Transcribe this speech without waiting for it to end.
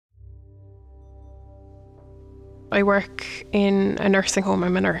I work in a nursing home.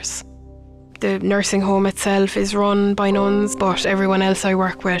 I'm a nurse. The nursing home itself is run by nuns, but everyone else I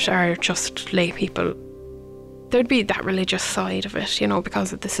work with are just lay people. There'd be that religious side of it, you know,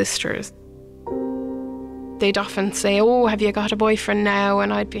 because of the sisters. They'd often say, oh, have you got a boyfriend now?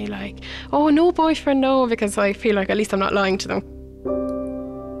 And I'd be like, oh, no boyfriend, no, because I feel like at least I'm not lying to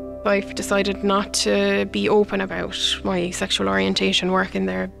them. I've decided not to be open about my sexual orientation working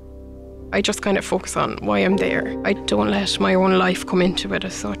there. I just kind of focus on why I'm there. I don't let my own life come into it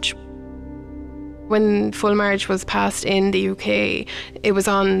as such. When full marriage was passed in the UK, it was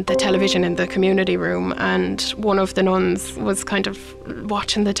on the television in the community room, and one of the nuns was kind of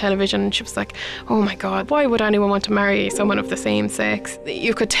watching the television and she was like, oh my God, why would anyone want to marry someone of the same sex?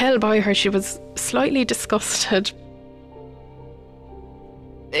 You could tell by her she was slightly disgusted.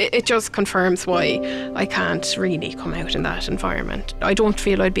 It just confirms why I can't really come out in that environment. I don't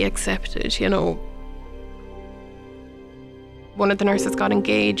feel I'd be accepted, you know. One of the nurses got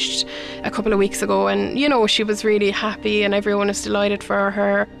engaged a couple of weeks ago and, you know, she was really happy and everyone is delighted for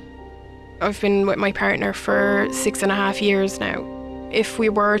her. I've been with my partner for 6.5 years now. If we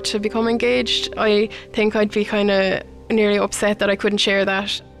were to become engaged, I think I'd be kind of nearly upset that I couldn't share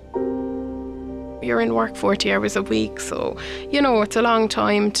that. You're in work 40 hours a week, so, you know, it's a long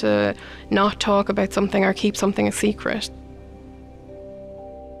time to not talk about something or keep something a secret.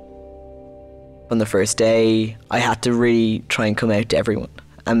 On the first day, I had to really try and come out to everyone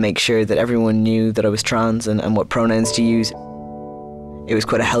and make sure that everyone knew that I was trans and what pronouns to use. It was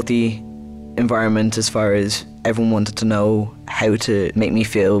quite a healthy environment as far as everyone wanted to know how to make me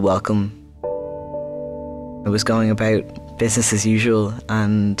feel welcome. I was going about business as usual,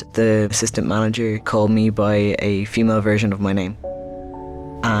 and the assistant manager called me by a female version of my name.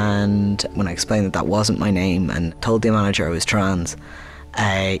 And when I explained that that wasn't my name and told the manager I was trans,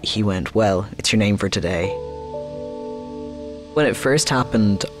 he went, well, it's your name for today. When it first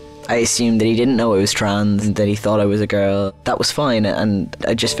happened, I assumed that he didn't know I was trans and that he thought I was a girl. That was fine, and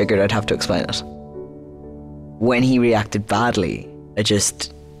I just figured I'd have to explain it. When he reacted badly, I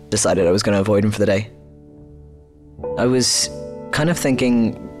just decided I was going to avoid him for the day. I was kind of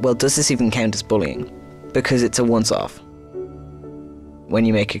thinking, well, does this even count as bullying? Because it's a once-off. When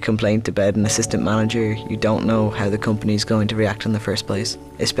you make a complaint about an assistant manager, you don't know how the company's going to react in the first place,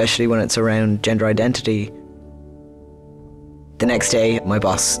 especially when it's around gender identity. The next day, my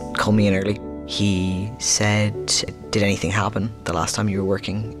boss called me in early. He said, did anything happen the last time you were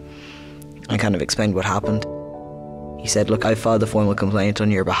working? I kind of explained what happened. He said, look, I filed a formal complaint on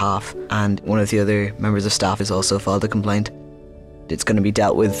your behalf, and one of the other members of staff has also filed a complaint. It's going to be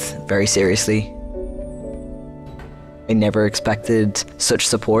dealt with very seriously. I never expected such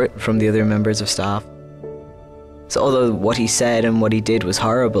support from the other members of staff. So although what he said and what he did was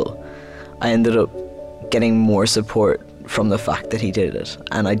horrible, I ended up getting more support from the fact that he did it.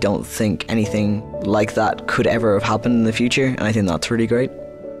 And I don't think anything like that could ever have happened in the future, and I think that's really great.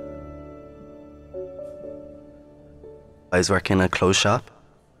 I was working in a clothes shop.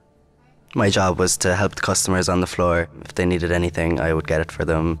 My job was to help the customers on the floor. If they needed anything, I would get it for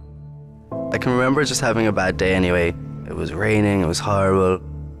them. I can remember just having a bad day anyway. It was raining, it was horrible.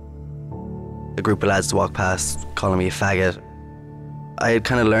 A group of lads walked past calling me a faggot. I had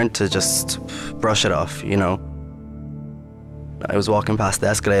kind of learned to just brush it off, you know. I was walking past the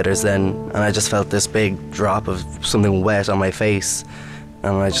escalators then, and I just felt this big drop of something wet on my face.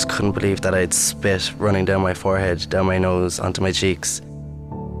 And I just couldn't believe that I'd spit running down my forehead, down my nose, onto my cheeks.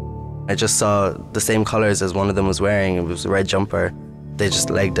 I just saw the same colours as one of them was wearing. It was a red jumper. They just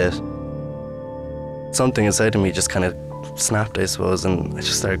legged it. Something inside of me just kind of snapped, I suppose, and I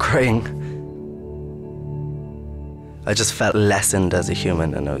just started crying. I just felt lessened as a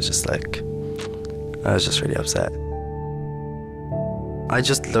human, and I was just really upset. I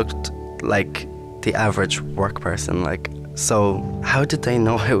just looked like the average work person, so how did they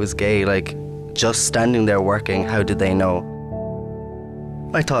know I was gay? Just standing there working, how did they know?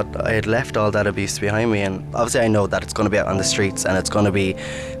 I thought I had left all that abuse behind me, and obviously I know that it's going to be out on the streets and it's going to be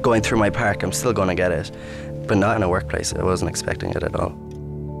going through my park. I'm still going to get it, but not in a workplace. I wasn't expecting it at all.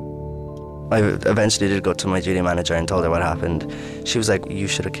 I eventually did go to my duty manager and told her what happened. She was like, you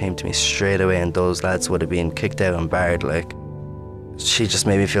should have came to me straight away and those lads would have been kicked out and barred. She just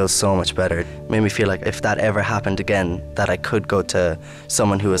made me feel so much better. Made me feel like if that ever happened again, that I could go to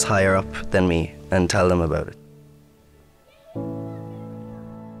someone who was higher up than me and tell them about it.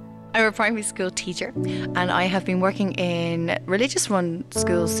 I'm a primary school teacher, and I have been working in religious-run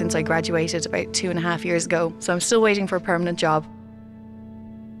schools since I graduated about 2.5 years ago, so I'm still waiting for a permanent job.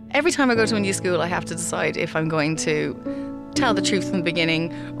 Every time I go to a new school, I have to decide if I'm going to tell the truth from the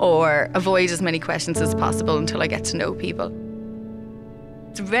beginning or avoid as many questions as possible until I get to know people.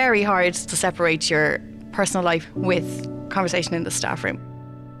 It's very hard to separate your personal life with conversation in the staff room.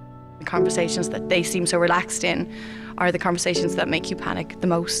 The conversations that they seem so relaxed in are the conversations that make you panic the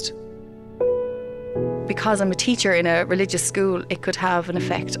most. Because I'm a teacher in a religious school, it could have an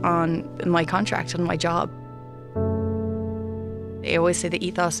effect on my contract and my job. I always say the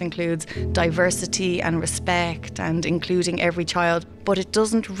ethos includes diversity and respect and including every child, but it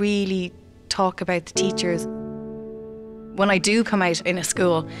doesn't really talk about the teachers. When I do come out in a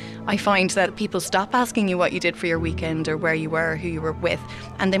school, I find that people stop asking you what you did for your weekend or where you were, who you were with,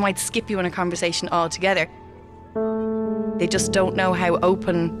 and they might skip you in a conversation altogether. They just don't know how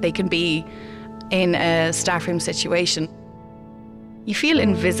open they can be in a staff room situation. You feel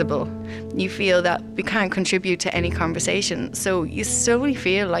invisible. You feel that you can't contribute to any conversation, so you slowly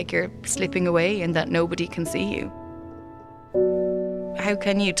feel like you're slipping away and that nobody can see you. How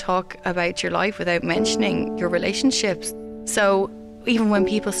can you talk about your life without mentioning your relationships? So even when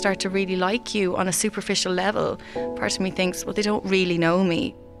people start to really like you on a superficial level, part of me thinks, well, they don't really know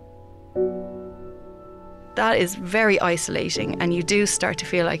me. That is very isolating, and you do start to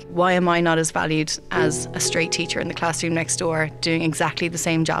feel like, why am I not as valued as a straight teacher in the classroom next door doing exactly the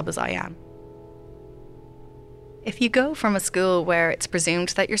same job as I am? If you go from a school where it's presumed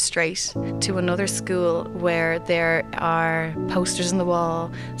that you're straight to another school where there are posters on the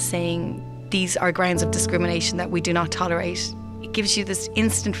wall saying these are grounds of discrimination that we do not tolerate, it gives you this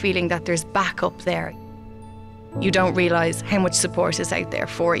instant feeling that there's backup there. You don't realise how much support is out there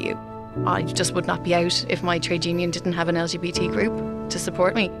for you. I just would not be out if my trade union didn't have an LGBT group to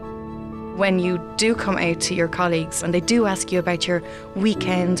support me. When you do come out to your colleagues and they do ask you about your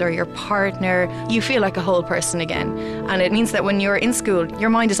weekend or your partner, you feel like a whole person again. And it means that when you're in school, your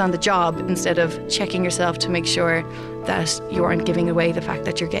mind is on the job instead of checking yourself to make sure that you aren't giving away the fact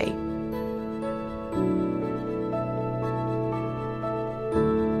that you're gay.